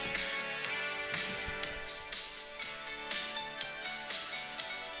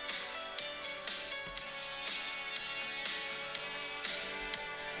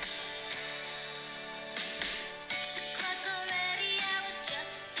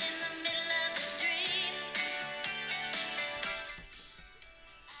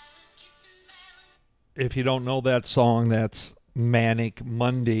If you don't know that song, that's Manic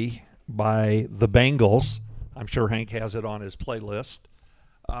Monday by the Bangles. I'm sure Hank has it on his playlist.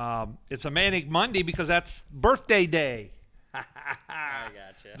 It's a Manic Monday because that's birthday day. I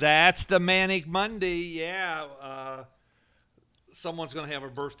gotcha. That's the Manic Monday, yeah. Someone's going to have a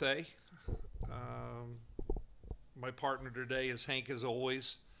birthday. My partner today is Hank, as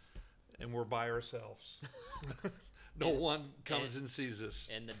always, and we're by ourselves. No one comes and sees us.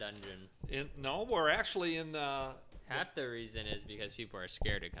 In the dungeon. No, we're actually in the... Half the reason is because people are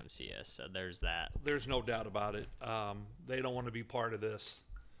scared to come see us, so there's that. There's no doubt about it. They don't want to be part of this.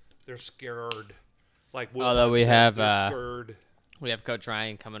 They're scared. Like Will Although we says, have they're scared. We have Coach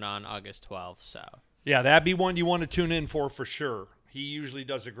Ryan coming on August 12th, so... Yeah, that'd be one you want to tune in for sure. He usually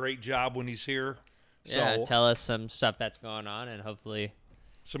does a great job when he's here. Yeah, So, tell us some stuff that's going on, and hopefully...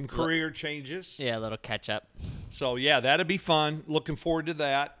 some career changes. Yeah, a little catch-up. So, yeah, that'd be fun. Looking forward to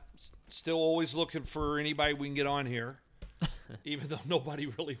that. Still always looking for anybody we can get on here, even though nobody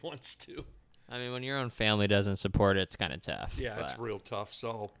really wants to. I mean, when your own family doesn't support it, it's kind of tough. Yeah, but it's real tough.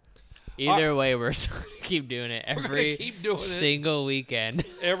 So, either way, we're going to keep doing it every keep doing it. single weekend.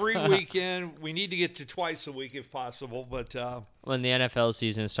 Every weekend. We need to get to twice a week if possible. But, When the NFL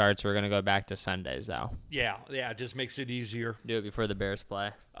season starts, we're going to go back to Sundays, though. yeah, it just makes it easier. Do it before the Bears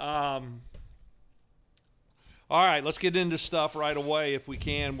play. All right, let's get into stuff right away if we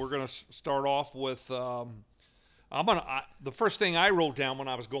can. We're going to start off with the first thing I wrote down when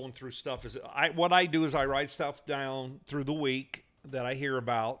I was going through stuff is what I do is I write stuff down through the week that I hear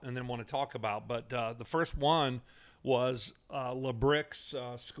about and then want to talk about. But the first one was LeBric's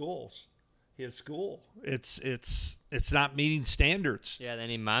schools. His school. It's not meeting standards. Yeah, they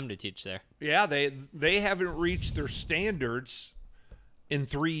need mom to teach there. Yeah, they haven't reached their standards in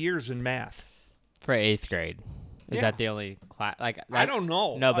 3 years in math. For 8th grade. Is Yeah. that the only class? I don't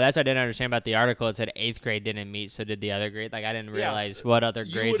know. No, but that's what I didn't understand about the article. It said 8th grade didn't meet, so did the other grade. Like, I didn't realize what other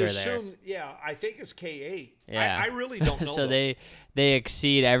you grades would are assume, there. Yeah, I think it's K-8. Yeah. I really don't know. So though. they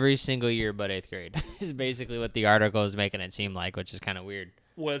exceed every single year but 8th grade is basically what the article is making it seem like, which is kind of weird.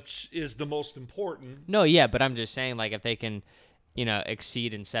 Which is the most important. No, yeah, but I'm just saying, like, if they can,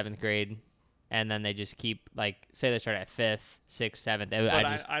 exceed in 7th grade, and then they just keep, like, say they start at 5th, 6th, 7th.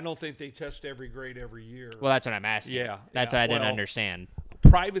 But I don't think they test every grade every year. Well, that's what I'm asking. Yeah, That's yeah. what I didn't Well, understand.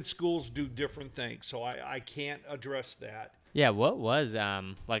 Private schools do different things, so I can't address that. Yeah, what was,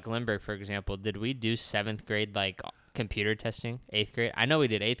 like, Lindbergh, for example, did we do 7th grade, like, computer testing, 8th grade? I know we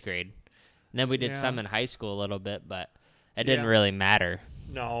did 8th grade. And then we did some in high school a little bit, but it didn't really matter.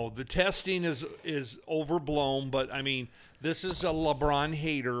 No, the testing is overblown, but, I mean, this is a LeBron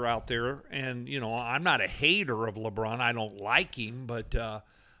hater out there, and, I'm not a hater of LeBron. I don't like him, but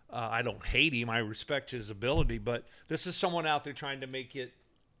I don't hate him. I respect his ability, but this is someone out there trying to make it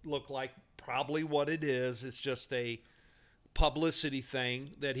look like probably what it is. It's just a publicity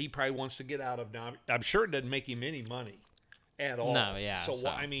thing that he probably wants to get out of now. I'm sure it doesn't make him any money at all. No, yeah. So,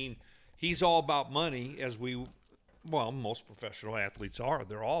 I mean, he's all about money most professional athletes are.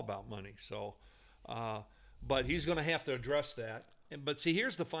 They're all about money. So, but he's going to have to address that. But see,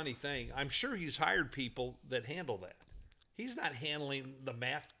 here's the funny thing. I'm sure he's hired people that handle that. He's not handling the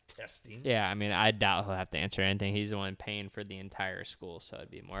math testing. Yeah, I mean, I doubt he'll have to answer anything. He's the one paying for the entire school, so it'd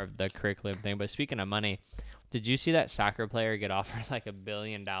be more of the curriculum thing. But speaking of money, did you see that soccer player get offered like $1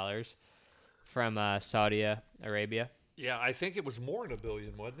 billion from Saudi Arabia? Yeah, I think it was more than $1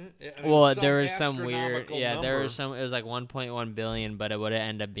 billion, wasn't it? I mean, Well, there was some weird, number. there was some. It was like 1.1 billion, but it would have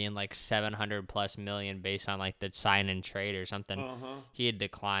ended up being like 700+ million based on like the sign and trade or something. He had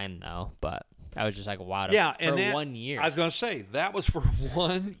declined though, but I was just like, wow, and for 1 year. I was going to say that was for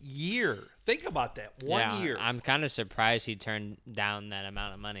 1 year. Think about that, one year. I'm kind of surprised he turned down that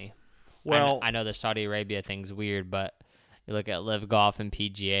amount of money. Well, I know the Saudi Arabia thing's weird, but you look at Live Golf and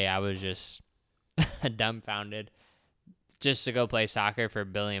PGA, I was just dumbfounded. Just to go play soccer for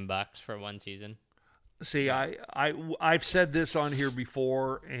 $1 billion for one season. See, I've said this on here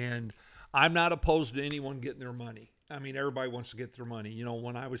before, and I'm not opposed to anyone getting their money. I mean, everybody wants to get their money.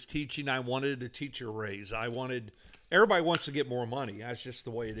 When I was teaching, I wanted a teacher raise. Everybody wants to get more money. That's just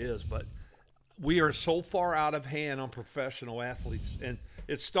the way it is. But we are so far out of hand on professional athletes, and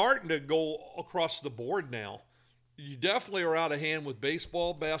it's starting to go across the board now. You definitely are out of hand with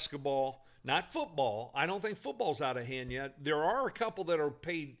baseball, basketball. Not football. I don't think football's out of hand yet. There are a couple that are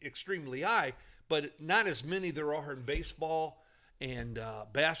paid extremely high, but not as many there are in baseball and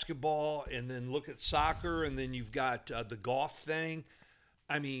basketball. And then look at soccer, and then you've got the golf thing.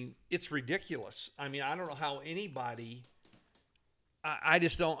 I mean, it's ridiculous. I mean, I don't know how anybody I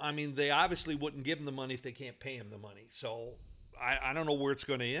just don't. I mean, they obviously wouldn't give him the money if they can't pay him the money. So I don't know where it's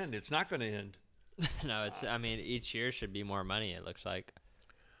going to end. It's not going to end. No, it's. I mean, each year should be more money. It looks like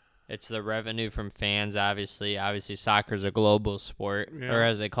it's the revenue from fans. Obviously, soccer's a global sport, or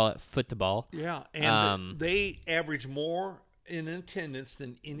as they call it, football. Yeah, and they average more in attendance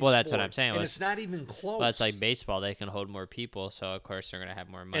than any Well, that's sport. what I'm saying. And it's not even close. Well, it's like baseball. They can hold more people, so of course they're going to have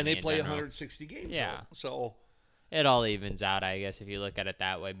more money. And they play in general. 160 games. Yeah. So it all evens out, I guess, if you look at it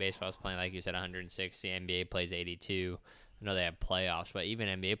that way. Baseball's playing, like you said, 160. NBA plays 82. I know they have playoffs, but even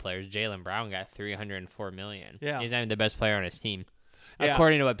NBA players, Jaylen Brown got $304 million. Yeah. He's not even the best player on his team, Yeah.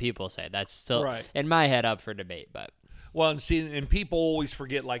 according to what people say. That's still, in my head, up for debate. But well, and people always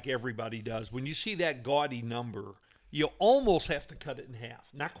forget, like everybody does, when you see that gaudy number, you almost have to cut it in half.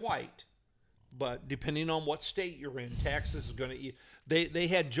 Not quite, but depending on what state you're in, taxes is going to. They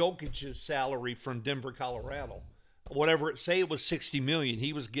had Jokic's salary from Denver, Colorado. Whatever say it was $60 million,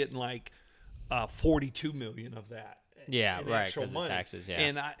 he was getting like $42 million of that. Yeah, right, because of taxes, yeah.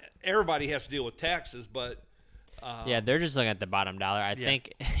 And everybody has to deal with taxes, but... yeah, they're just looking at the bottom dollar. I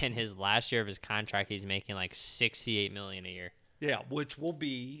think in his last year of his contract, he's making like $68 million a year. Yeah, which won't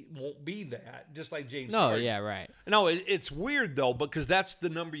be that, just like James Harden. Yeah, right. No, it's weird, though, because that's the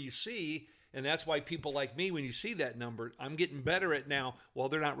number you see, and that's why people like me, when you see that number, I'm getting better at now, well,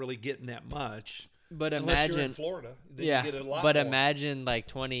 they're not really getting that much. But unless imagine you're in Florida, then yeah, you get a lot but more. imagine like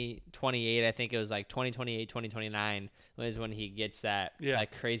 2028. I think it was like 2028, 2029 is when he gets that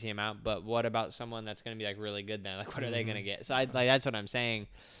like crazy amount. But what about someone that's going to be like really good then? Like, what are they going to get? So like that's what I'm saying,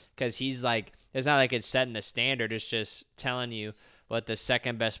 because he's like, it's not like it's setting the standard. It's just telling you what the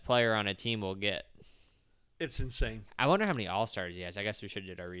second best player on a team will get. It's insane. I wonder how many All-Stars he has. I guess we should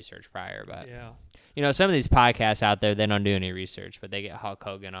have did our research prior, but yeah. You know, some of these podcasts out there, they don't do any research, but they get Hulk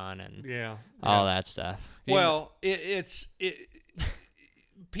Hogan on and all that stuff. Well, it's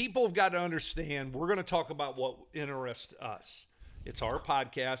people have got to understand, we're going to talk about what interests us. It's our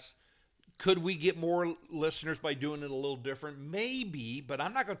podcast. Could we get more listeners by doing it a little different? Maybe, but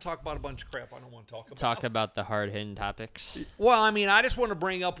I'm not going to talk about a bunch of crap I don't want to talk about. Talk about the hard-hitting topics. Well, I mean, I just want to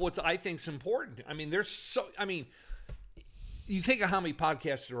bring up what I think is important. I mean, you think of how many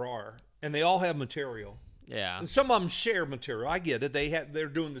podcasts there are, and they all have material. Yeah. And some of them share material. I get it. They're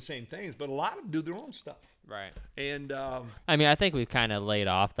doing the same things, but a lot of them do their own stuff. Right. And I mean, I think we've kind of laid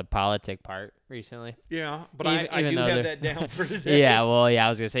off the politic part recently. Yeah, but I do have that down for today. Yeah, well, I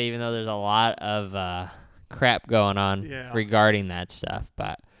was going to say, even though there's a lot of crap going on regarding that stuff,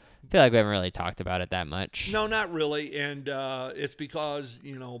 but I feel like we haven't really talked about it that much. No, not really. And it's because,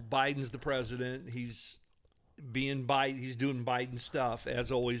 Biden's the president. He's doing Biden stuff.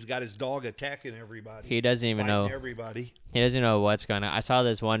 As always, got his dog attacking everybody. He doesn't even know everybody. He doesn't know what's going on. I saw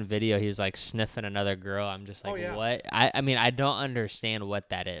this one video. He was like sniffing another girl. I'm just like, what? I mean, I don't understand what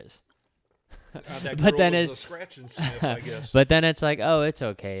that is. But then it's a scratch and sniff, I guess. But then it's like, oh, it's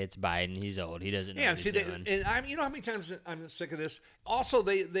okay. It's Biden. He's old. He doesn't know what he's doing. And you know how many times I'm sick of this? Also,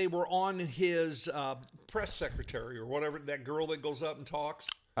 they were on his press secretary or whatever, that girl that goes up and talks.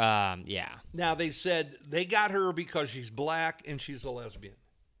 Yeah. Now, they said they got her because she's black and she's a lesbian.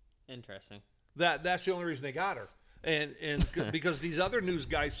 Interesting. That's the only reason they got her. And because these other news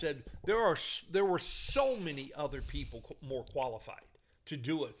guys said there were so many other people more qualified to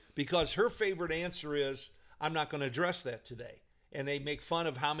do it, because her favorite answer is, I'm not going to address that today. And they make fun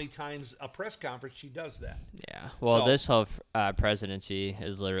of how many times a press conference she does that. Yeah. Well, this whole presidency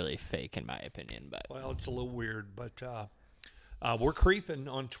is literally fake, in my opinion. But well, it's a little weird, but we're creeping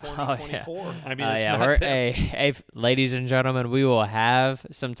on 2024. I mean, it's not hey, ladies and gentlemen, we will have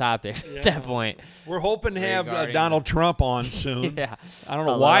some topics at that point. We're hoping to have Donald Trump on soon. Yeah. I don't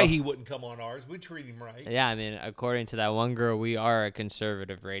know why he wouldn't come on ours. We treat him right. Yeah, I mean, according to that one girl, we are a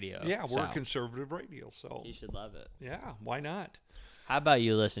conservative radio. Yeah, we're a conservative radio, so you should love it. Yeah, why not? How about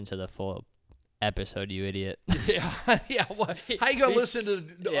you listen to the full episode, you idiot? Yeah. Well, how you gonna listen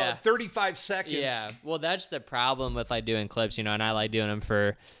to 35 seconds? Yeah. Well, that's the problem with like doing clips, and I like doing them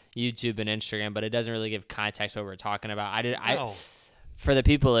for YouTube and Instagram, but it doesn't really give context what we're talking about. For the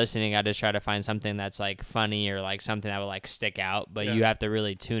people listening, I just try to find something that's like funny or like something that will like stick out, but you have to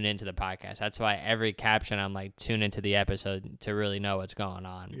really tune into the podcast. That's why every caption I'm like tune into the episode to really know what's going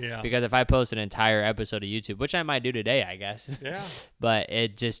on. Yeah. Because if I post an entire episode of YouTube, which I might do today, I guess. Yeah. But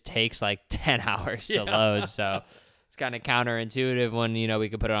it just takes like 10 hours to load, so it's kind of counterintuitive when, we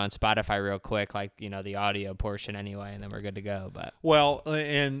could put it on Spotify real quick, like, the audio portion anyway, and then we're good to go. But well,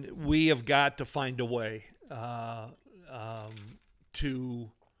 and we have got to find a way to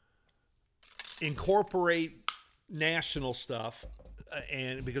incorporate national stuff,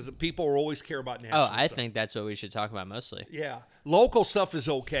 and because people always care about national stuff. I think that's what we should talk about mostly. Yeah. Local stuff is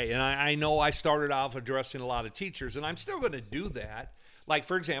okay, and I know I started off addressing a lot of teachers, and I'm still going to do that. Like,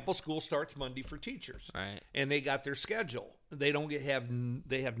 for example, school starts Monday for teachers. Right. And they got their schedule. They don't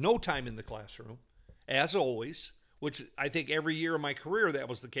they have no time in the classroom, as always, which I think every year of my career that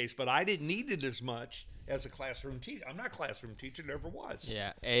was the case. But I didn't need it as much as a classroom teacher. I'm not a classroom teacher, never was.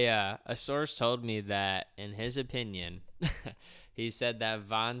 Yeah. A source told me that, in his opinion, he said that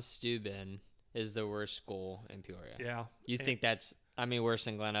Von Steuben is the worst school in Peoria. Yeah. You think that's, worse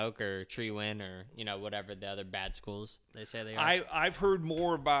than Glen Oak or Tree Win or, whatever the other bad schools they say they are? I've heard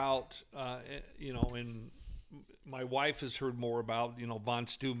more about, and my wife has heard more about, Von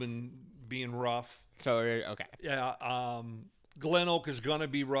Steuben being rough. So, okay. Yeah. Glen Oak is going to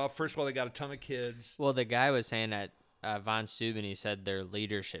be rough. First of all, they got a ton of kids. Well, the guy was saying that Von Steuben, he said their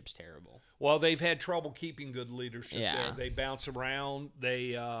leadership's terrible. Well, they've had trouble keeping good leadership Yeah. there. They bounce around.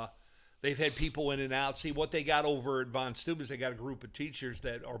 They've had people in and out. See, what they got over at Von Steuben is they got a group of teachers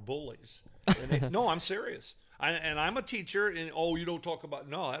that are bullies. And no, I'm serious. I'm a teacher, and you don't talk about.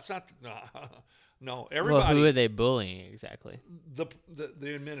 No, that's not. No, everybody. Well, who are they bullying exactly?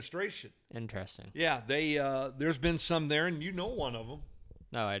 The administration. Interesting. Yeah, there's been some there, and you know one of them.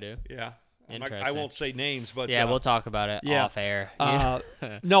 Oh, I do. Yeah. Interesting. I won't say names, but yeah, we'll talk about it off air.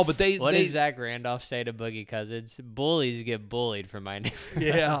 No, but What does Zach Randolph say to Boogie Cousins? Bullies get bullied for my name.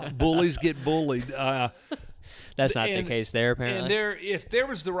 Yeah, bullies get bullied. That's not the case there, apparently. And if there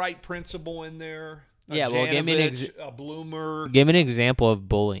was the right principal in there, give me a Bloomer. Give me an example of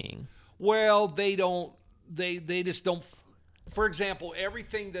bullying. Well, they don't. They just don't. For example,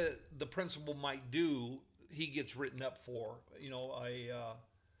 everything that the principal might do, he gets written up for.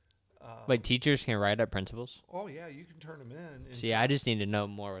 Wait, teachers can write up principals? Oh yeah, you can turn them in. See, I just need to know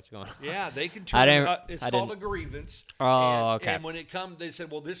more what's going on. Yeah, they can turn them up. It's called a grievance. Oh, okay. And when it comes, they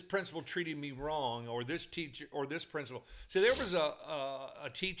said, well, this principal treated me wrong, or this teacher, or this principal. So there was a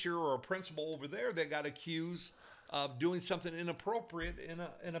teacher or a principal over there that got accused of doing something inappropriate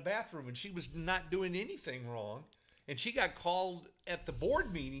in a bathroom, and she was not doing anything wrong, and she got called at the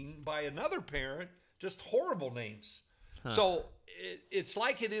board meeting by another parent, just horrible names. Huh. So it's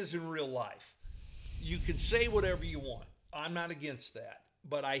like it is in real life. You can say whatever you want. I'm not against that.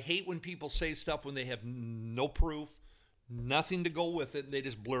 But I hate when people say stuff when they have no proof, nothing to go with it, and they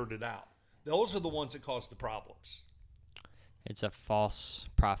just blurt it out. Those are the ones that cause the problems. It's a false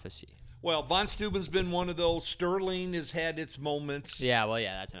prophecy. Well, Von Steuben's been one of those. Sterling has had its moments. Yeah,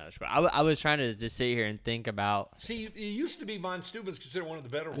 that's another school. I was trying to just sit here and think about. See, it used to be Von Steuben's considered one of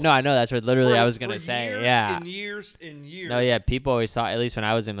the better ones. No, I know. That's what literally I was going to say. Yeah. Years and years. No, yeah. People always thought, at least when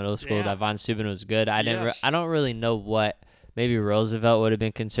I was in middle school, that Von Steuben was good. I don't really know what. Maybe Roosevelt would have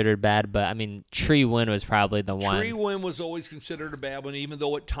been considered bad, but Tree Win was probably the one. Tree Win was always considered a bad one, even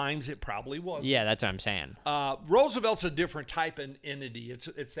though at times it probably wasn't. Yeah, that's what I'm saying. Roosevelt's a different type of entity.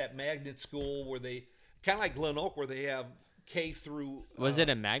 It's that magnet school where they kind of like Glen Oak, where they have K through. Was it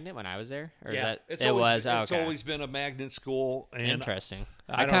a magnet when I was there? Or yeah, it's always been a magnet school. And interesting.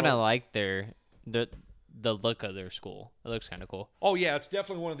 I kind of like the look of their school. It looks kind of cool. Oh, yeah. It's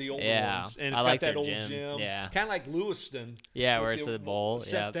definitely one of the older ones. And it's got that old gym. Yeah. Kind of like Lewiston. Yeah, where it's the bowl.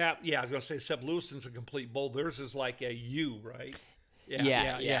 Except I was going to say, except Lewiston's a complete bowl. Theirs is like a U, right?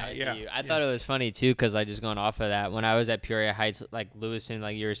 Yeah. It's a U. I thought it was funny, too, because just going off of that, when I was at Peoria Heights, like Lewiston,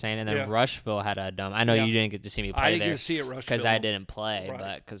 like you were saying, and then Rushville had a dome. I know you didn't get to see me play there. I didn't get to see it, Rushville. Because I didn't play,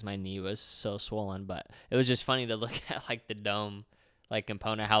 but because my knee was so swollen. But it was just funny to look at, like, the dome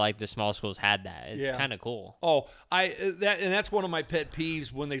component, how the small schools had that. It's kind of cool. Oh, that's one of my pet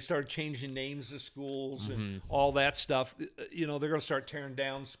peeves when they start changing names of schools and all that stuff. They're going to start tearing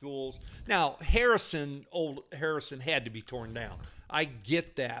down schools. Now, old Harrison had to be torn down. I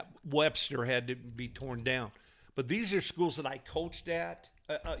get that. Webster had to be torn down. But these are schools that I coached at,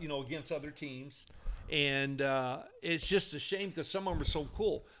 against other teams. And it's just a shame because some of them are so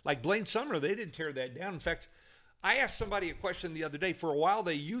cool. Like Blaine Sumner, they didn't tear that down. In fact, I asked somebody a question the other day. For a while,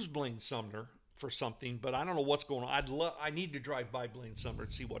 they used Blaine Sumner for something, but I don't know what's going on. I need to drive by Blaine Sumner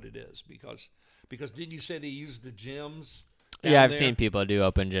and see what it is because didn't you say they used the gyms? Yeah, I've seen people do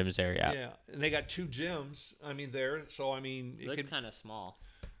open gyms there. Yeah. Yeah, and they got 2 gyms. There, so it's kind of small.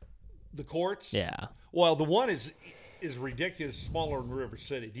 The courts. Yeah. Well, the one is ridiculous, smaller than River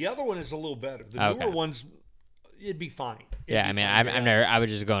City. The other one is a little better. The newer ones, it'd be fine. I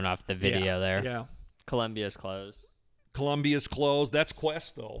was just going off the video there. Yeah. Columbia's closed. That's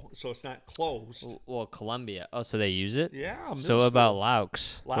Quest, though, so it's not closed. Well, Columbia. Oh, so they use it? Yeah. So about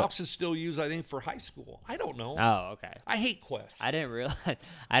Laux? Laux is still used, I think, for high school. I don't know. Oh, okay. I hate Quest. I didn't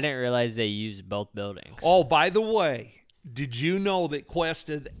realize they used both buildings. Oh, by the way, did you know that Quest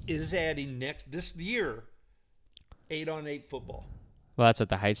is adding this year 8-on-8 football? Well, that's what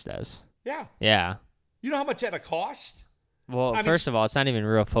the Heights does. Yeah. Yeah. You know how much that'll cost? Well, I mean, first of all, it's not even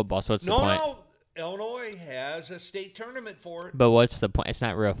real football, so what's the point? no. Illinois has a state tournament for it. But what's the point? It's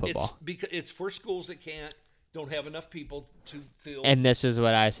not real football. It's because it's for schools that don't have enough people to field. And this is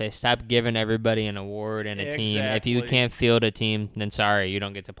what I say. Stop giving everybody an award and a team. If you Exactly. can't field a team, then sorry, you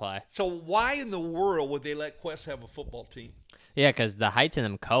don't get to play. So why in the world would they let Quest have a football team? Yeah, because the Heights and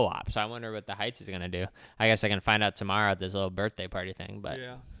them co-op. So I wonder what the Heights is going to do. I guess I can find out tomorrow at this little birthday party thing. But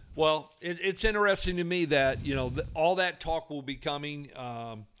Yeah. Well, it's interesting to me that, all that talk will be coming.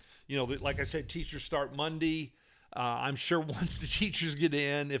 Like I said, teachers start Monday. I'm sure once the teachers get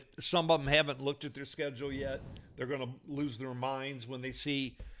in, if some of them haven't looked at their schedule yet, they're going to lose their minds when they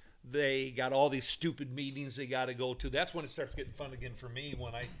see they got all these stupid meetings they got to go to. That's when it starts getting fun again for me,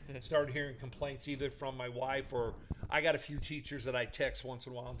 when I start hearing complaints either from my wife or I got a few teachers that I text once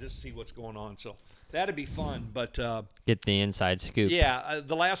in a while just to see what's going on. So that'd be fun. But get the inside scoop. yeah,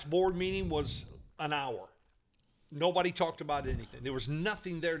 the last board meeting was an hour. Nobody talked about anything. There was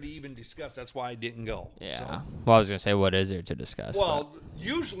nothing there to even discuss. That's why I didn't go. Yeah. So, Well, I was going to say, what is there to discuss? well,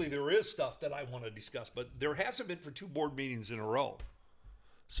 usually there is stuff that I want to discuss, but there hasn't been for 2 board meetings in a row.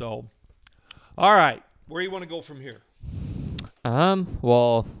 So, all right. Where do you want to go from here?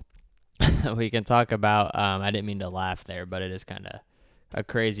 Well, we can talk about, I didn't mean to laugh there, but it is kind of a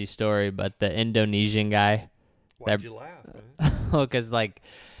crazy story, but the Indonesian guy. Why'd you laugh, man? Well, because, like,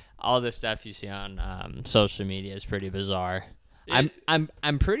 all the stuff you see on social media is pretty bizarre.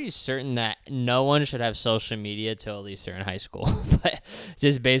 I'm pretty certain that no one should have social media till at least they're in high school, but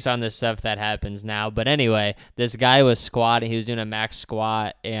just based on the stuff that happens now. But anyway, this guy was squatting. He was doing a max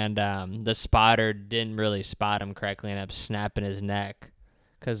squat, and the spotter didn't really spot him correctly and ended up snapping his neck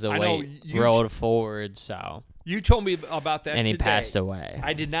because the weight rolled forward. So You told me about that and today. he passed away.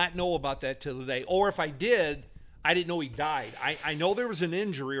 I did not know about that till today. Or if I did, I didn't know he died. I know there was an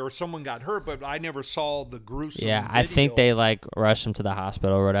injury or someone got hurt, but I never saw the gruesome Yeah, video. I think they rushed him to the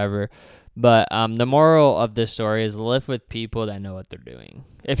hospital or whatever. But the moral of this story is live with people that know what they're doing.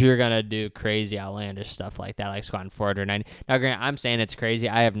 If you're gonna do crazy, outlandish stuff like that, like squatting 490. Now, granted, I'm saying it's crazy.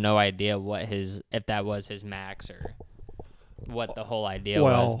 I have no idea if that was his max or what the whole idea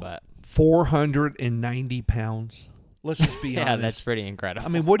was. But 490 pounds. Let's just be honest. yeah, that's pretty incredible. I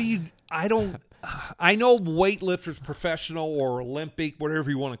mean, I know weightlifters, professional or Olympic,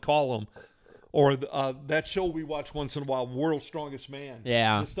 whatever you want to call them, or that show we watch once in a while, World's Strongest Man.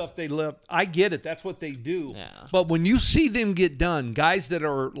 Yeah. The stuff they lift. I get it. That's what they do. Yeah. But when you see them get done, guys that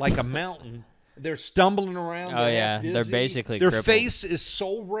are like a mountain, they're stumbling around. Oh, they're yeah. half They're dizzy, basically their crippled. face is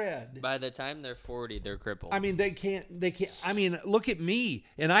so red. By the time they're 40, they're crippled. I mean, they can't. I mean, look at me,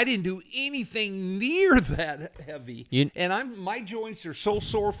 and I didn't do anything near that heavy. And my joints are so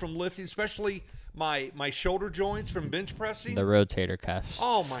sore from lifting, especially my shoulder joints from bench pressing. The rotator cuffs.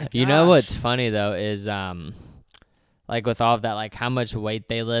 Oh my gosh. You know what's funny though is like with all of that, like how much weight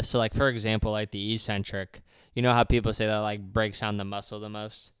they lift. So like for example, like the eccentric, you know how people say that like breaks down the muscle the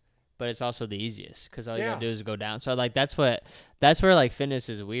most, but it's also the easiest because all you gotta do is go down. So like that's where like fitness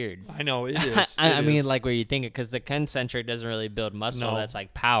is weird. I know it is. I mean like where you think it, because the concentric doesn't really build muscle. No. That's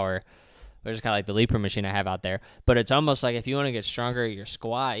like power. Which is kind of like the leaper machine I have out there. But it's almost like if you want to get stronger at your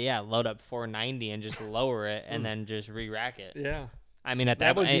squat, load up 490 and just lower it and then just re-rack it. Yeah. I mean, at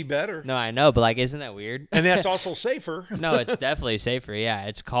That would be better. No, I know, but like, isn't that weird? And that's also safer. No, it's definitely safer. Yeah,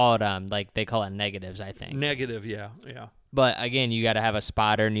 it's called like they call it negatives, I think. Negative, yeah. But again, you got to have a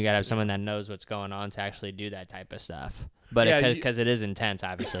spotter and you got to have someone that knows what's going on to actually do that type of stuff. But because it is intense,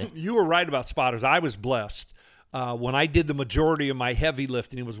 obviously. You were right about spotters. I was blessed. When I did the majority of my heavy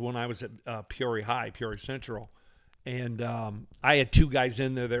lifting, it was when I was at Peoria High, Peoria Central. And I had 2 guys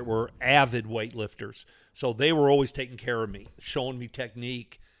in there that were avid weightlifters. So they were always taking care of me, showing me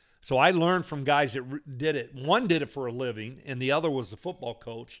technique. So I learned from guys that did it. One did it for a living, and the other was the football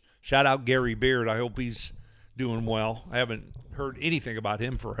coach. Shout out Gary Beard. I hope he's doing well. I haven't heard anything about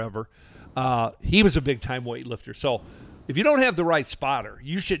him forever. He was a big-time weightlifter. So if you don't have the right spotter,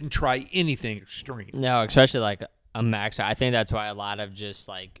 you shouldn't try anything extreme. No, especially like a max. I think that's why a lot of just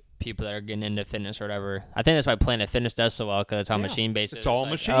like people that are getting into fitness or whatever. I think that's why Planet Fitness does so well because it's all machine based. It's all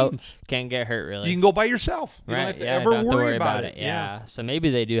like, machines. Can't get hurt really. You can go by yourself. You right? don't have to yeah, ever don't have to worry about it. Yeah. So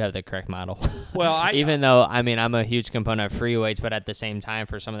maybe they do have the correct model. Well, even though I mean I'm a huge component of free weights, but at the same time,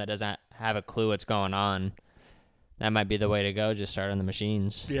 for someone that doesn't have a clue what's going on, that might be the way to go. Just start on the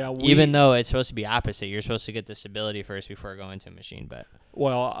machines. Yeah. Even though it's supposed to be opposite, you're supposed to get the stability first before going to a machine. But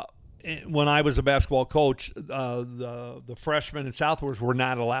when I was a basketball coach, the freshmen and Southwards were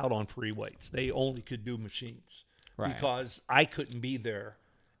not allowed on free weights. They only could do machines because I couldn't be there.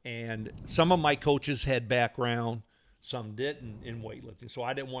 And some of my coaches had background. some didn't in weightlifting. So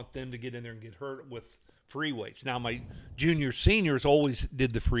I didn't want them to get in there and get hurt with free weights. Now my junior seniors always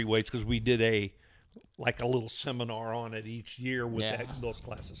did the free weights because we did a little seminar on it each year with those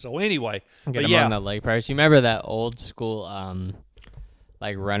classes. So anyway, Get them on the leg press. You remember that old school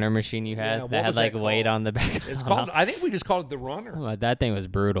like runner machine you had that had like weight on the back? It's called. I think we just called it the runner. Oh, that thing was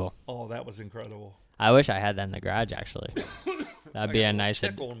brutal. Oh, that was incredible. I wish I had that in the garage actually. That'd be a nice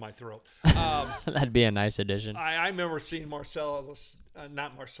tickle in my throat. That'd be a nice addition. I remember seeing Marcellus,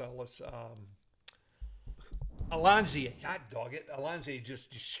 not Marcellus, Alonzi. God dog it, Alonzi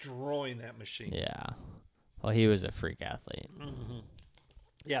just destroying that machine. Yeah. Well, he was a freak athlete. Mm-hmm.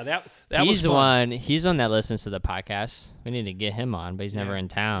 Yeah, that he's was fun. He's one that listens to the podcast. We need to get him on, but he's never in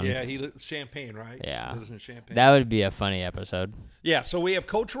town. Yeah, he lives in Champaign, right? Yeah. He lives in Champaign. That would be a funny episode. Yeah, so we have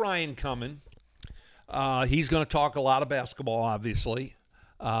Coach Ryan coming. He's going to talk a lot of basketball, obviously.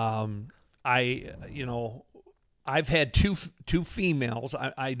 I've had two females.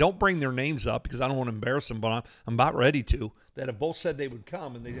 I don't bring their names up because I don't want to embarrass them, but I'm about ready to. That have both said they would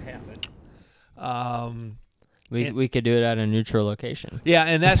come and they haven't. We could do it at a neutral location. Yeah,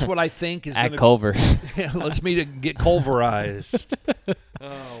 and that's what I think is at Culver. Yeah, let's meet and get Culverized.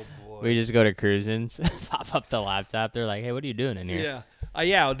 Oh boy. We just go to Cruisins, pop up the laptop. They're like, "Hey, what are you doing in here?" Yeah.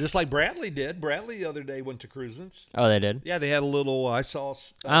 Yeah, just like Bradley did. Bradley the other day went to Cruisins. Oh, they did? Yeah, they had a little. I saw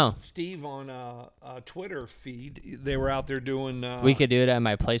Steve on a Twitter feed. They were out there doing. We could do it at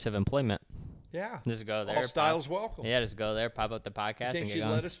my place of employment. Yeah. Just go there. All styles welcome. Yeah, just go there, pop up the podcast. You think she'd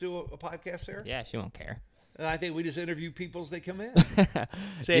let us do a podcast there? Yeah, she won't care. And I think we just interview people as they come in.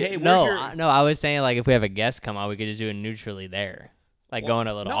 Say, hey, no, I was saying like if we have a guest come on, we could just do it neutrally there. Like go in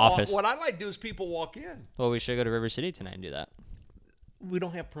a little office. What I like to do is people walk in. Well, we should go to River City tonight and do that. We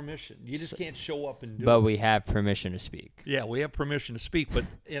don't have permission. You just can't show up and do it. But we have permission to speak. Yeah, we have permission to speak, but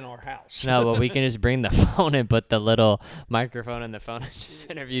in our house. No, but we can just bring the phone and put the little microphone in the phone and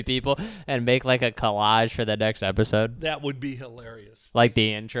just interview people and make like a collage for the next episode. That would be hilarious. Like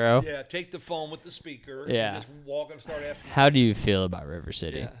the intro. Yeah, take the phone with the speaker. Yeah. And just walk and start asking. How do you feel about River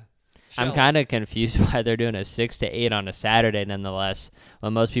City? Yeah. I'm kind of confused why they're doing a 6 to 8 on a Saturday nonetheless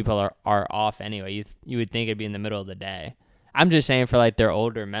when most people are off anyway. You would think it'd be in the middle of the day. I'm just saying for like their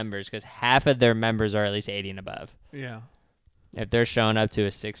older members because half of their members are at least 80 and above. Yeah. If they're showing up to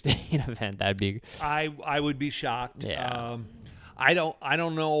a 6 to 8 event, that'd be. I would be shocked. Yeah. I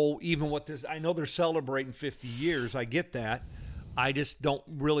don't know even what this. I know they're celebrating 50 years. I get that. I just don't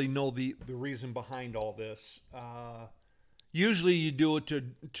really know the reason behind all this. Usually you do it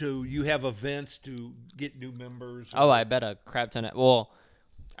to you have events to get new members. Oh, I bet a crap ton of. Well,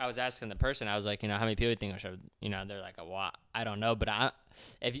 I was asking the person. I was like, how many people do you think will show? They're like, I don't know, but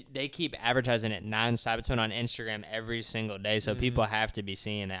they keep advertising it nonstop. It's been on Instagram every single day, so people have to be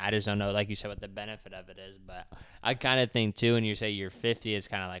seeing it. I just don't know, like you said, what the benefit of it is. But I kind of think too, when you say you're 50, it's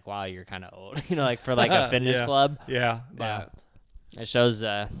kind of like, wow, you're kind of old. Like for like a fitness club. Yeah. But it shows,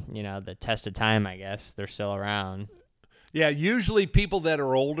 the test of time. I guess they're still around. Yeah. Usually, people that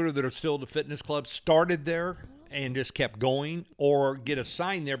are older that are still at the fitness club started there and just kept going, or get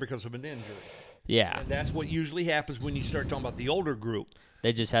assigned there because of an injury. Yeah. And that's what usually happens when you start talking about the older group.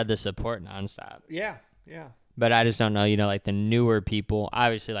 They just had the support nonstop. Yeah, yeah. But I just don't know, like the newer people,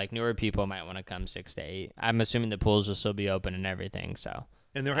 obviously like newer people might want to come 6 to 8. I'm assuming the pools will still be open and everything, so.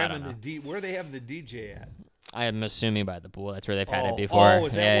 And they're having where are they having the DJ at? I am assuming by the pool. That's where they've had it before. Oh,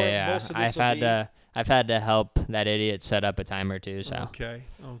 is that where most of this I've had to help that idiot set up a time or two, so. Okay.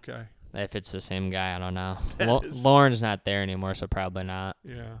 If it's the same guy, I don't know. Lauren's not there anymore, so probably not.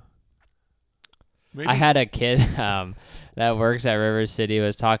 Yeah. Maybe. I had a kid that works at River City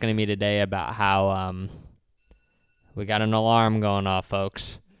was talking to me today about how we got an alarm going off,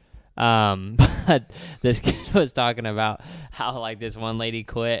 folks. But this kid was talking about how like this one lady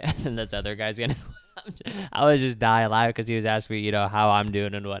quit and this other guy's gonna quit. I was just dying laughing because he was asking me, how I'm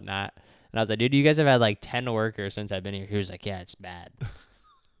doing and whatnot. And I was like, dude, you guys have had like 10 workers since I've been here. He was like, yeah, it's bad.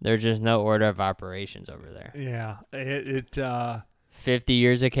 There's just no order of operations over there. Yeah, 50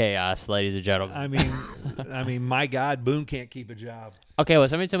 years of chaos, ladies and gentlemen. I mean, my God, Boone can't keep a job. Okay, well,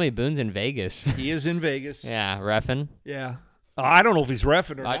 somebody tell me Boone's in Vegas. He is in Vegas. Yeah, reffing. Yeah. I don't know if he's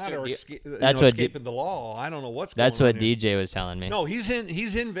reffing or not, or escaping the law. I don't know what's going on. That's what DJ was telling me. No, he's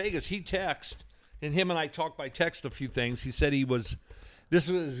in Vegas. He texted, and him and I talked by text a few things. He said he was. This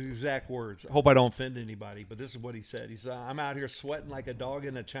was his exact words. I hope I don't offend anybody, but this is what he said. He said, I'm out here sweating like a dog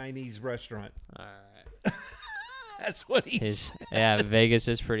in a Chinese restaurant. All right. That's what he said. Yeah, Vegas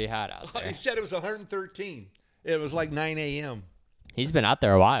is pretty hot out there. He said it was 113. It was like 9 a.m. He's been out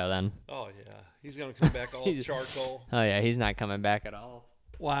there a while then. Oh, yeah. He's going to come back all charcoal. Oh, yeah. He's not coming back at all.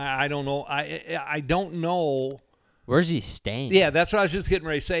 Well, I don't know. I don't know. Where's he staying? Yeah, that's what I was just getting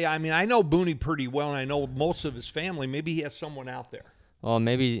ready to say. I mean, I know Booney pretty well, and I know most of his family. Maybe he has someone out there. Well,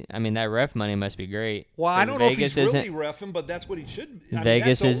 maybe, I mean, that ref money must be great. Well, I don't know if Vegas he's really reffing, but that's what he should. I mean,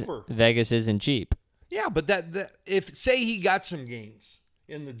 that's over. Vegas isn't cheap. Yeah, but that if say he got some games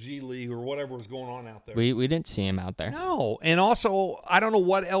in the G League or whatever was going on out there. We didn't see him out there. No, and also I don't know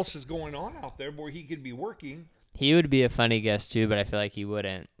what else is going on out there where he could be working. He would be a funny guest too, but I feel like he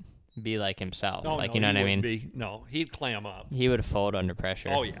wouldn't be like himself. No, you know what I mean? No, he'd clam up. He would fold under pressure.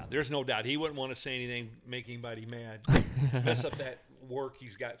 Oh yeah, there's no doubt. He wouldn't want to say anything, make anybody mad, mess up that work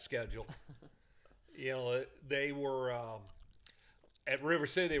he's got scheduled. You know, they were at River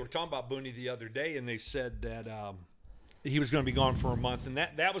City. They were talking about Booney the other day, and they said that he was going to be gone for a month, and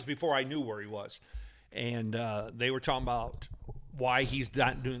that was before I knew where he was. And they were talking about why he's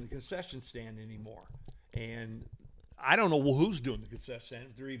not doing the concession stand anymore. And I don't know who's doing the concession stand,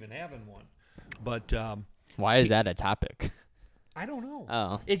 if they're even having one. But why is that a topic? I don't know.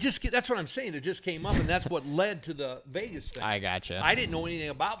 Oh. That's what I'm saying. It just came up, and that's what led to the Vegas thing. I gotcha. I didn't know anything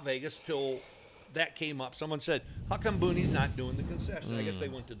about Vegas till that came up. Someone said, how come Booney's not doing the concession? I guess they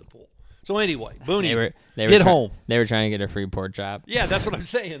went to the pool. So anyway, Booney, get home. They were trying to get a free pork chop. Yeah, that's what I'm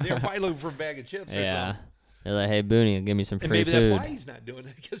saying. They were probably looking for a bag of chips or something. They're like, hey, Booney, give me some free and maybe food. That's why he's not doing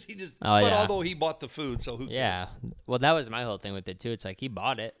it, because he just. Although he bought the food, so who cares? Yeah. Well, that was my whole thing with it too. It's like he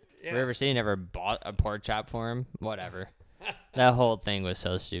bought it. Yeah. River City never bought a pork chop for him. Whatever. That whole thing was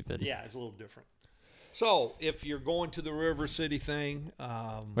so stupid. Yeah, it's a little different. So if you're going to the River City thing,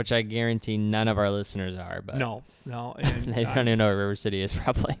 which I guarantee none of our listeners are, but no, and they don't even know what River City is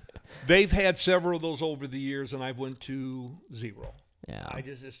probably. They've had several of those over the years, and I've went to zero. Yeah,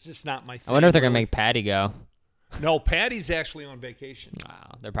 it's just not my thing. I wonder if they're gonna make Patty go. No, Patty's actually on vacation.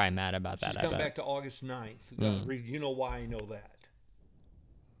 Wow, they're probably mad about that. She's coming back to August 9th. You know why I know that.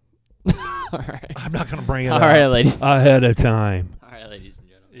 All right. I'm not going to bring it up. All right, ladies. Ahead of time. All right, ladies and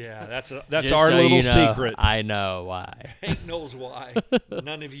gentlemen. Yeah, that's Just our so little you know, secret. I know why. Hank knows why.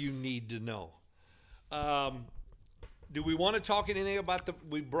 None of you need to know. Do we want to talk anything about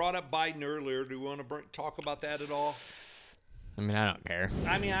we brought up Biden earlier. Do we want to talk about that at all? I mean, I don't care.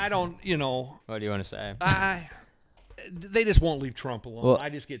 I mean, I don't, What do you want to say? They just won't leave Trump alone. Well, I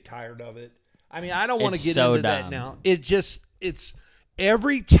just get tired of it. I mean, I don't want to get so into dumb. that now. It's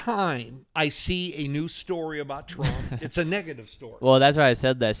every time I see a new story about Trump, it's a negative story. Well, that's why I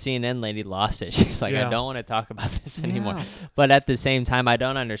said that CNN lady lost it. She's like, I don't want to talk about this anymore. Yeah. But at the same time, I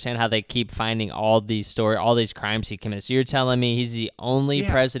don't understand how they keep finding all these crimes he committed. So you're telling me he's the only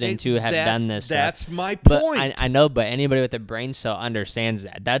president to have done this stuff. That's my point. But I know, but anybody with a brain cell understands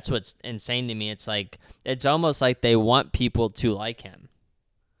that. That's what's insane to me. It's like, it's almost like they want people to like him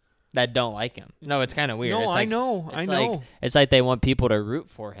that don't like him. No, it's kind of weird. No, it's like, I know. It's like they want people to root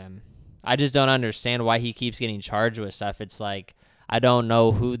for him. I just don't understand why he keeps getting charged with stuff. It's like, I don't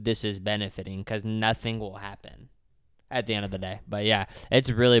know who this is benefiting because nothing will happen at the end of the day. But yeah,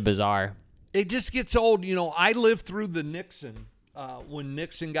 it's really bizarre. It just gets old. I lived through the Nixon, when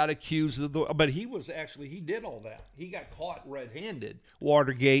Nixon got accused of but he did all that. He got caught red-handed,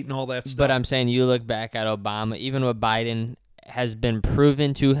 Watergate and all that stuff. But I'm saying you look back at Obama, even what Biden has been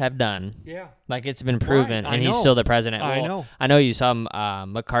proven to have done. Yeah. Like it's been proven, right. and he's still the president. I know. I know you saw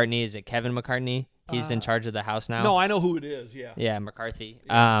McCartney. Is it Kevin McCartney? He's in charge of the House now. No, I know who it is. Yeah. Yeah, McCarthy.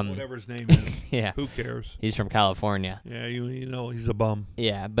 Yeah, whatever his name is. Yeah. Who cares? He's from California. Yeah, you know he's a bum.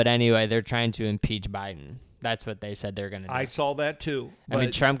 Yeah, but anyway, they're trying to impeach Biden. That's what they said they're going to do. I saw that too. I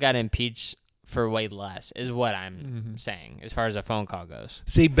mean, Trump got impeached for way less, is what I'm saying, as far as a phone call goes.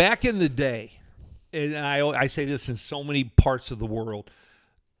 See, back in the day, and I say this in so many parts of the world,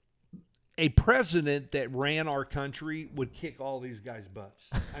 a president that ran our country would kick all these guys' butts.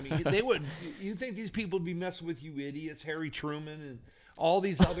 I mean, they would. You think these people would be messing with you idiots, Harry Truman and all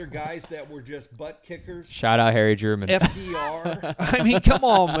these other guys that were just butt kickers? Shout out Harry Truman. FDR. I mean, come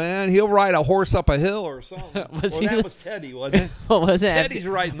on, man. He'll ride a horse up a hill or something. That was Teddy, wasn't it? What was it? Teddy's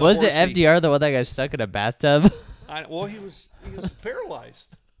riding the horse. Was it FDR, the one that got stuck in a bathtub? He was paralyzed.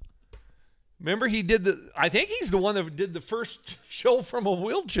 Remember, I think he's the one that did the first show from a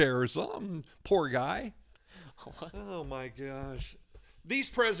wheelchair or something. Poor guy. What? Oh, my gosh. These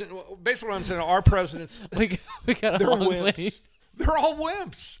presidents, basically what I'm saying, our presidents, we got they're wimps. They're all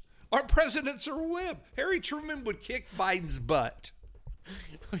wimps. Our presidents are wimp. Harry Truman would kick Biden's butt.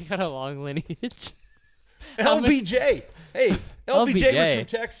 We got a long lineage. LBJ. Hey, LBJ was from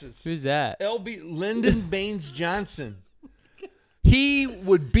Texas. Who's that? Lyndon Baines Johnson. He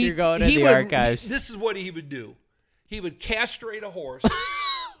would beat. You're going in the archives. This is what he would do. He would castrate a horse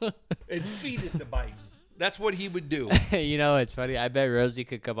and feed it to Biden. That's what he would do. You know, it's funny. I bet Rosie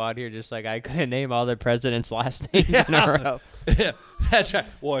could come on here just like I couldn't name all the president's last names in a row. Yeah, that's right.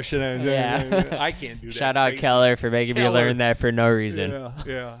 Washington. Yeah. I can't do that. Shout out crazy. Keller for making me Keller. learn that for no reason.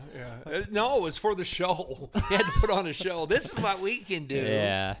 Yeah. No, it was for the show. He had to put on a show. This is what we can do.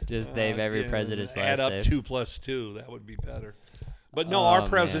 Yeah, just name every Yeah, president's add last up name. 2 plus 2. That would be better. But no, Oh, our man.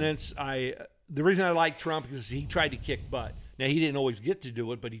 presidents. The reason I like Trump is he tried to kick butt. Now he didn't always get to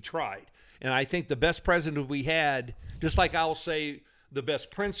do it, but he tried. And I think the best president we had, just like I'll say, the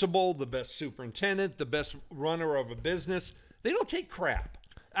best principal, the best superintendent, the best runner of a business, they don't take crap.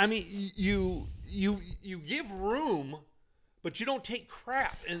 I mean, you give room, but you don't take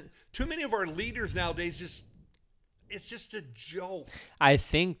crap. And too many of our leaders nowadays it's just a joke. I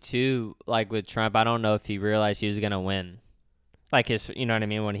think too, like with Trump, I don't know if he realized he was gonna win. Like you know what I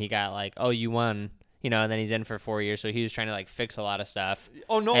mean? When he got like, oh, you won, and then he's in for 4 years, so he was trying to like fix a lot of stuff.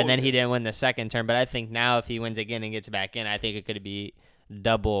 Oh no! And then he didn't win the second term, but I think now if he wins again and gets back in, I think it could be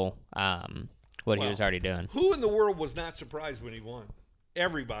double what he was already doing. Who in the world was not surprised when he won?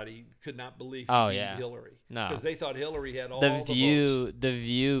 Everybody could not believe he beat Hillary. No, because they thought Hillary had all the the votes. The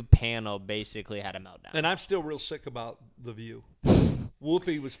View panel basically had a meltdown. And I'm still real sick about the View.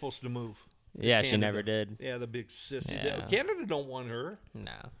 Whoopi was supposed to move. Yeah, Canada. she never did. Yeah, the big sissy. Yeah. Canada don't want her.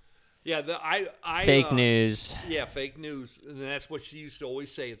 No. Yeah, Fake news. Yeah, fake news. And that's what she used to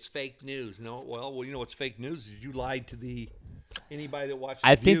always say. It's fake news. No, well, you know what's fake news is you lied to anybody that watched.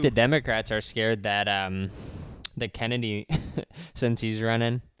 I think the Democrats are scared that the Kennedy, since he's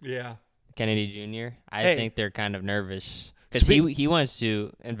running. Yeah. Kennedy Jr. I think they're kind of nervous because he wants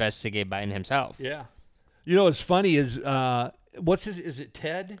to investigate Biden himself. Yeah. You know what's funny is is it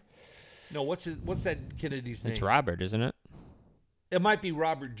Ted? No, what's that Kennedy's name? It's Robert, isn't it? It might be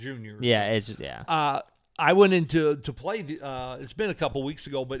Robert Jr. Yeah, I went into to play. It's been a couple weeks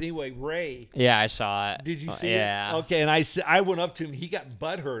ago, but anyway, Ray. Yeah, I saw it. Did you see it? Okay, and I went up to him. He got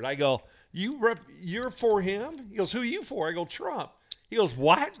butthurt. I go, you're for him? He goes, who are you for? I go, Trump. He goes,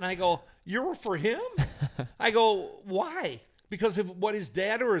 what? And I go, you're for him? I go, why? Because of what his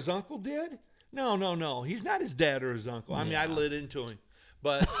dad or his uncle did? No. He's not his dad or his uncle. I mean, I lit into him,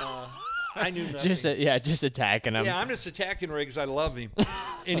 but. I knew nothing. Just attacking him. Yeah, I'm just attacking Ray because I love him,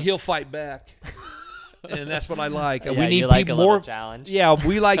 and he'll fight back, and that's what I like. Yeah, we need you like people a little more challenge. Yeah,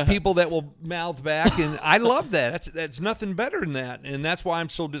 we like people that will mouth back, and I love that. That's nothing better than that, and that's why I'm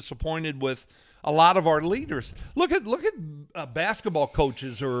so disappointed with a lot of our leaders. Look at basketball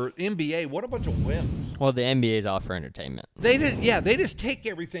coaches or NBA. What a bunch of wimps. Well, the NBA is all for entertainment. They just take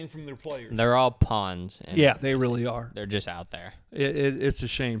everything from their players. They're all pawns. Yeah, they really are. They're just out there. It's a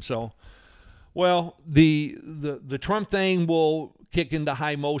shame. So. Well, the Trump thing will kick into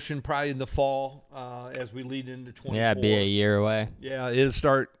high motion probably in the fall as we lead into 24. Yeah, be a year away. Yeah, it'll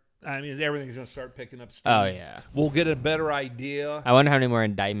start. I mean, everything's going to start picking up steam. Oh, yeah. We'll get a better idea. I wonder how many more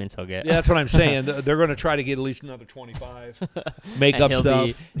indictments he'll get. Yeah, that's what I'm saying. They're going to try to get at least another 25. Make up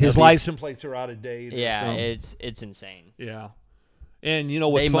stuff. His be, license plates are out of date. Yeah, it's insane. Yeah. And you know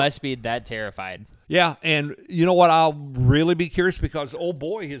what's They must be that terrified. Yeah, and you know what? I'll really be curious because, oh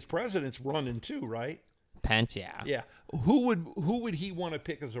boy, his president's running too, right? Pence, yeah. Yeah. Who would he want to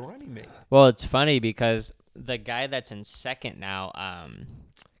pick as a running mate? Well, it's funny because the guy that's in second now, I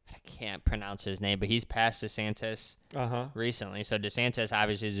can't pronounce his name, but he's passed DeSantis recently. So DeSantis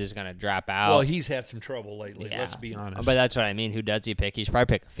obviously is just going to drop out. Well, he's had some trouble lately, let's be honest. But that's what I mean. Who does he pick? He should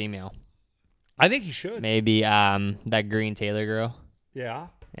probably pick a female. I think he should. Maybe that Green Taylor girl. Yeah.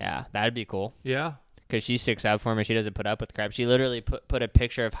 Yeah, that'd be cool. Yeah. Because she sticks up for him and she doesn't put up with crap. She literally put a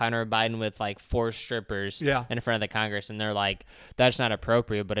picture of Hunter Biden with like 4 strippers in front of the Congress, and they're like, that's not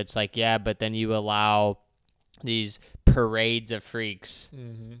appropriate. But it's like, yeah, but then you allow these parades of freaks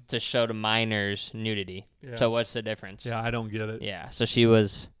to show to minors nudity. Yeah. So what's the difference? Yeah, I don't get it. Yeah, so she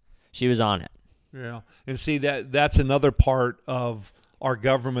was on it. Yeah, and see that's another part of our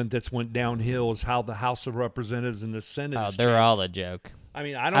government that's went downhill is how the House of Representatives and the Senate. Oh, they're all a joke. I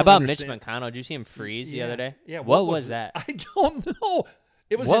mean, I don't. How about understand. Mitch McConnell? Did you see him freeze the other day? Yeah. What was that? I don't know.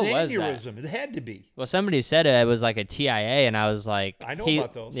 It was what an was aneurysm. That? It had to be. Well, somebody said it was like a TIA, and I was like, I know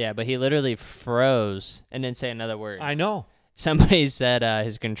about those. Yeah, but he literally froze and didn't say another word. I know. Somebody said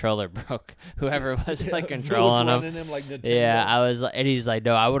his controller broke. Whoever was like controlling him like Nintendo. Yeah, I was like, and he's like,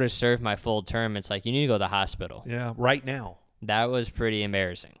 no, I would have served my full term. It's like, you need to go to the hospital. Yeah, right now. That was pretty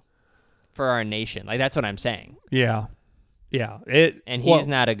embarrassing for our nation. Like, that's what I'm saying. Yeah. Yeah. And he's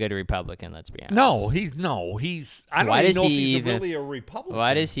not a good Republican, let's be honest. No, he's I don't even know if he's really a Republican.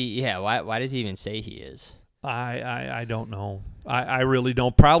 Why does he why does he even say he is? I don't know. I really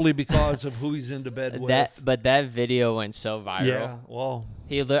don't. Probably because of who he's into bed with. But that video went so viral. Yeah, well,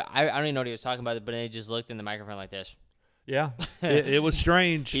 I don't even know what he was talking about, but he just looked in the microphone like this. yeah, it was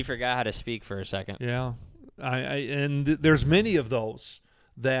strange. He forgot how to speak for a second. Yeah, there's many of those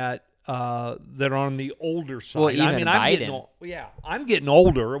that are on the older side. Well, even I mean, I'm getting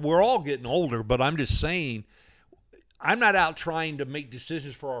older. We're all getting older, but I'm just saying, I'm not out trying to make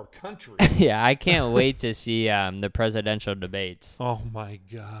decisions for our country. Yeah, I can't wait to see the presidential debates. Oh my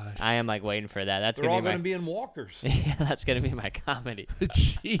gosh, I am like waiting for that. They're all going to be in walkers. Yeah, that's going to be my comedy.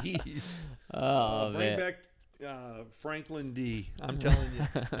 Jeez. Oh, bring man. back Franklin D. I'm telling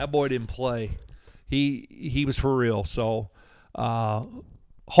you, that boy didn't play. He was for real. So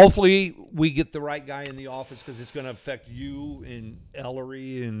hopefully we get the right guy in the office, because it's going to affect you and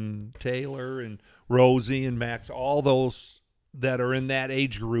Ellery and Taylor and Rosie and Max, all those that are in that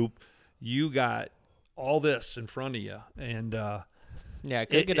age group. You got all this in front of you, and yeah, it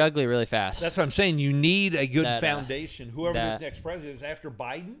could get ugly really fast. that's what I'm saying. You need a good foundation. Whoever this that- next president is after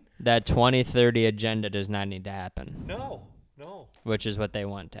Biden. That 2030 agenda does not need to happen, No. which is what they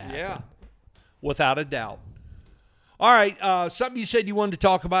want to happen. Yeah, without a doubt. All right, something you said you wanted to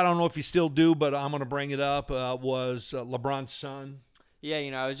talk about, I don't know if you still do, but I'm going to bring it up, was LeBron's son. Yeah,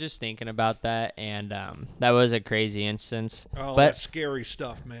 I was just thinking about that, and that was a crazy instance. Oh, but that's scary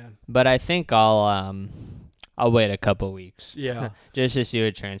stuff, man. But I think I'll wait a couple weeks. Yeah. Just to see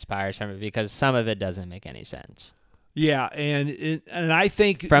what transpires from it, because some of it doesn't make any sense. Yeah, and I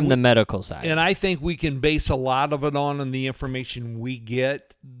think from the medical side. And I think we can base a lot of it on the information we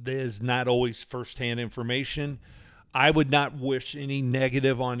get. There's not always firsthand information. I would not wish any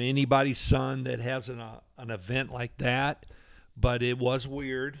negative on anybody's son that has an event like that, but it was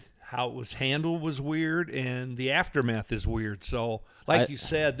weird. How it was handled was weird, and the aftermath is weird. So, like you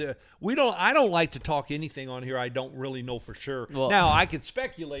said, I don't like to talk anything on here I don't really know for sure. Well, now, I could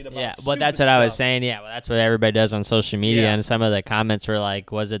speculate about yeah, well, that's what stuff. I was saying. Yeah, well, that's what everybody does on social media, Yeah. and some of the comments were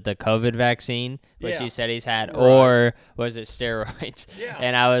like, was it the COVID vaccine, which Yeah. he said he's had, Right. or was it steroids? Yeah.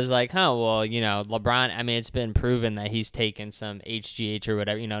 And I was like, well, LeBron, I mean, it's been proven that he's taken some HGH or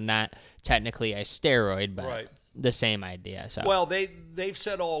whatever, not technically a steroid, but Right. the same idea. So. Well, they've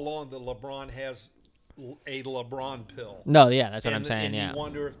said all along that LeBron has a LeBron pill. No, yeah, that's what I'm And saying. Yeah, you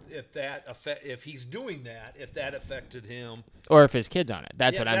wonder if he's doing that, if that affected him, or if his kid's on it.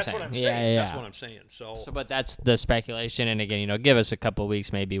 That's what I'm that's saying. what I'm saying. Yeah. That's what I'm saying. So, But that's the speculation, and again, give us a couple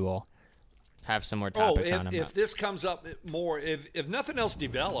weeks, maybe we'll have some more topics on him. if this comes up more, if nothing else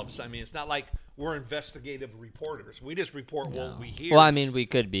develops, I mean, it's not like we're investigative reporters. We just report what we hear. Well, I mean, we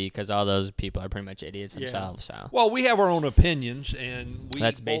could be, because all those people are pretty much idiots themselves. So. Well, we have our own opinions, and we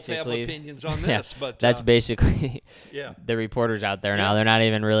That's both have basically- opinions on Yeah, this. But that's basically yeah. the reporters out there now. Yeah. They're not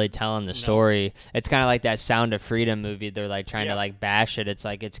even really telling the story. It's kind of like that Sound of Freedom movie. They're like trying to like bash it. It's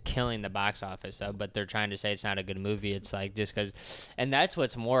like it's killing the box office, though, but they're trying to say it's not a good movie. It's like just because, and that's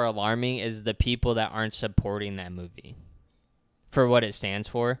what's more alarming is the people that aren't supporting that movie for what it stands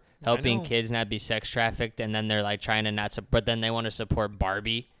for, helping kids not be sex trafficked, and then they're like trying to not, but then they want to support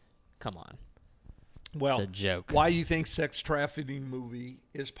Barbie. Come on. Well, it's a joke. Why do you think sex trafficking movie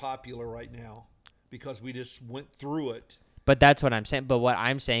is popular right now? Because we just went through it. But that's what I'm saying. But what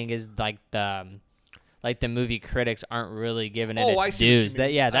I'm saying is like the movie critics aren't really giving it its dues.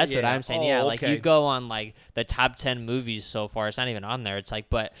 That's what I'm saying. Like you go on like the top 10 movies so far. It's not even on there. It's like,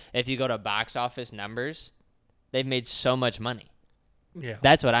 but if you go to box office numbers, they've made so much money. Yeah.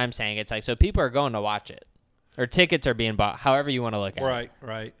 That's what I'm saying. It's like, so people are going to watch it, or tickets are being bought, however you want to look at it.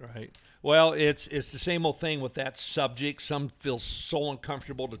 Right. Well, it's the same old thing with that subject. Some feel so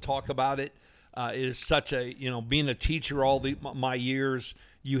uncomfortable to talk about it. It is such a, being a teacher all my years,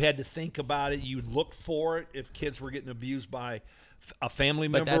 you had to think about it. You'd look for it if kids were getting abused by a family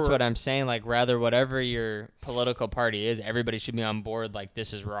member. But that's what I'm saying. Like, rather, whatever your political party is, everybody should be on board. Like,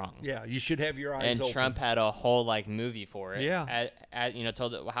 this is wrong. Yeah, you should have your eyes and open. Trump had a whole movie for it. Yeah.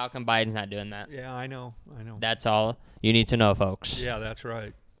 Told it. Well, how come Biden's not doing that? Yeah, I know. That's all you need to know, folks. Yeah, that's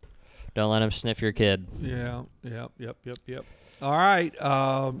right. Don't let him sniff your kid. Yeah. Yep. All right.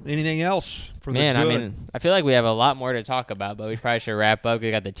 Anything else for the good? I mean, I feel like we have a lot more to talk about, but we probably should wrap up.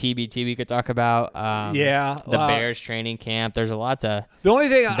 We got the TBT we could talk about. The Bears training camp. There's a lot to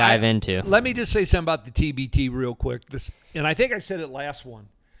dive into. Let me just say something about the TBT real quick. And I think I said it last one.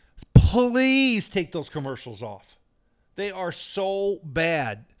 Please take those commercials off. They are so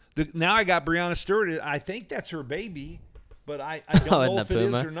bad. Now I got Breonna Stewart. I think that's her baby. But I don't know if it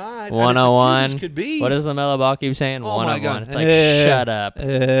is or not. 101. Could be. What does LaMelo Ball keep saying? Oh 101. my God. It's like, shut up.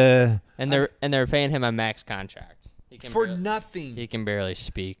 And they're paying him a max contract. He for nothing. He can barely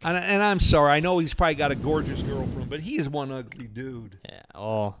speak. And I'm sorry. I know he's probably got a gorgeous girlfriend, but he is one ugly dude. Yeah.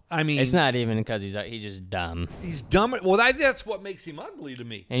 Oh, I mean, it's not even because he's just dumb. He's dumb. Well, that's what makes him ugly to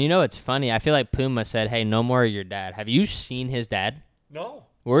me. And you know what's funny? I feel like Puma said, "Hey, no more of your dad." Have you seen his dad? No.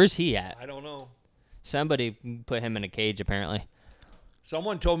 Where's he at? I don't know. Somebody put him in a cage, apparently.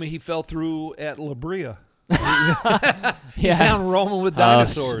 Someone told me he fell through at La Brea. He's down roaming with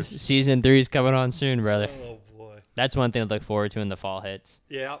dinosaurs. Season 3 is coming on soon, brother. Oh, boy. That's one thing to look forward to when the fall hits.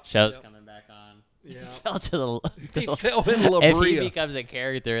 Yeah. Show's coming back on. Yeah. He fell to the. He fell in La Brea. If he becomes a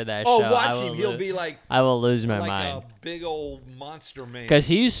character in that show, watch him. He'll be like. I will lose my like mind. a big old monster man. Because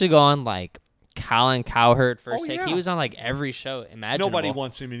he used to go on like Colin Cowherd first take. Yeah. He was on like every show imaginable. Nobody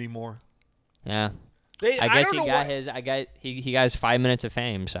wants him anymore. Yeah. I guess don't he know got what, he got his 5 minutes of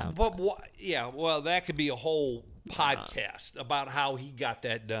fame. So. But well, that could be a whole podcast about how he got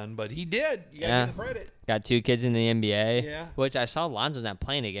that done. But he did. You gotta give him credit. Got 2 kids in the NBA. Yeah. Which I saw Lonzo's not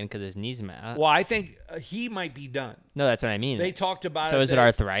playing again because his knee's out. Well, I think he might be done. No, that's what I mean. They talked about it. So is it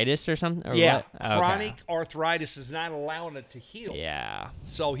arthritis or something? Or yeah. what? Oh, Chronic arthritis is not allowing it to heal. Yeah.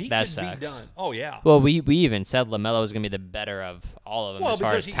 So he That could sucks. be done. Oh, yeah. Well, we even said LaMelo was going to be the better of all of them as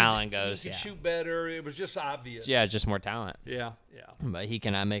far as talent goes. He could shoot better. It was just obvious. Yeah, just more talent. Yeah. But he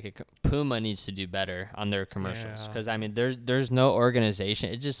cannot make it. Puma needs to do better on their commercials because I mean, there's no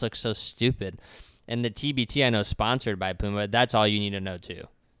organization. It just looks so stupid. And the TBT I know is sponsored by Puma. That's all you need to know too.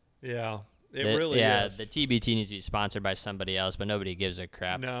 Yeah, it really is. Yeah, the TBT needs to be sponsored by somebody else, but nobody gives a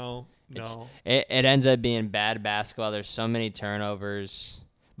crap. No. It ends up being bad basketball. There's so many turnovers.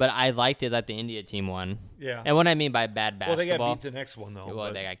 But I liked it that the India team won. Yeah. And what I mean by bad basketball. Well, they got beat the next one though.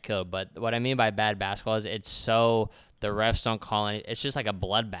 Well, they got killed. But what I mean by bad basketball is it's so the refs don't call any. It's just like a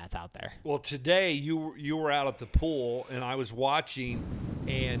bloodbath out there. Well, today you were out at the pool and I was watching,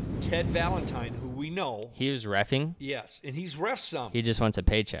 and Ted Valentine, who we know, he was reffing. Yes, and he's ref some. He just wants a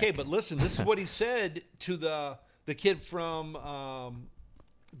paycheck. Okay, but listen, this is what he said to the kid from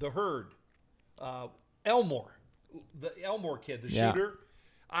the Herd, Elmore, the Elmore kid, the shooter.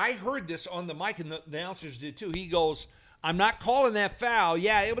 I heard this on the mic, and the announcers did too. He goes, "I'm not calling that foul.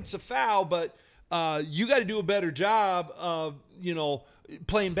 Yeah, it's a foul, but you got to do a better job of,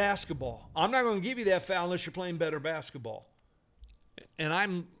 playing basketball. I'm not going to give you that foul unless you're playing better basketball."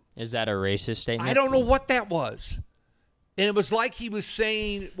 And Is that a racist statement? I don't know what that was. And it was like he was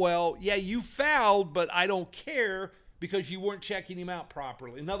saying, well, yeah, you fouled, but I don't care because you weren't checking him out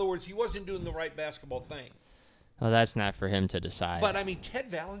properly. In other words, he wasn't doing the right basketball thing. Well, that's not for him to decide. But, I mean, Ted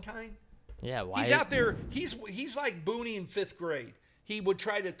Valentine? Yeah, why? He's out there. He's like Booney in 5th grade. He would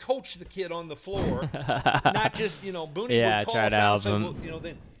try to coach the kid on the floor, not just, Booney would call try to help him. Well,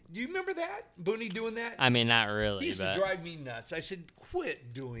 then, do you remember that? Booney doing that? I mean, not really. He used to drive me nuts. I said,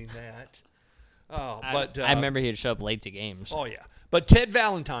 quit doing that. Oh, but I remember he'd show up late to games. Oh, yeah. But Ted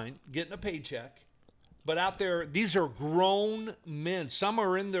Valentine getting a paycheck. But out there, these are grown men. Some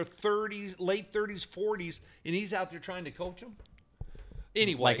are in their 30s, late 30s, 40s, and he's out there trying to coach them.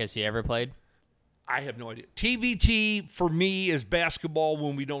 Anyway. Like, has he ever played? I have no idea. TBT for me is basketball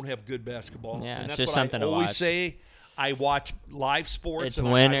when we don't have good basketball. Yeah, and it's that's just what something I to always watch. say. I watch live sports, It's and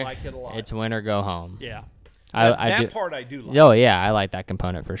winner. I like it a lot. It's win or go home. Yeah. That part I do like. Oh, yeah, I like that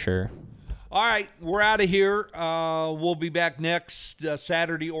component for sure. All right, we're out of here. We'll be back next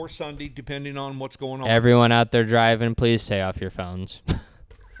Saturday or Sunday, depending on what's going on. Everyone out there driving, please stay off your phones.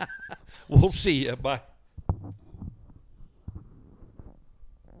 We'll see you. Bye.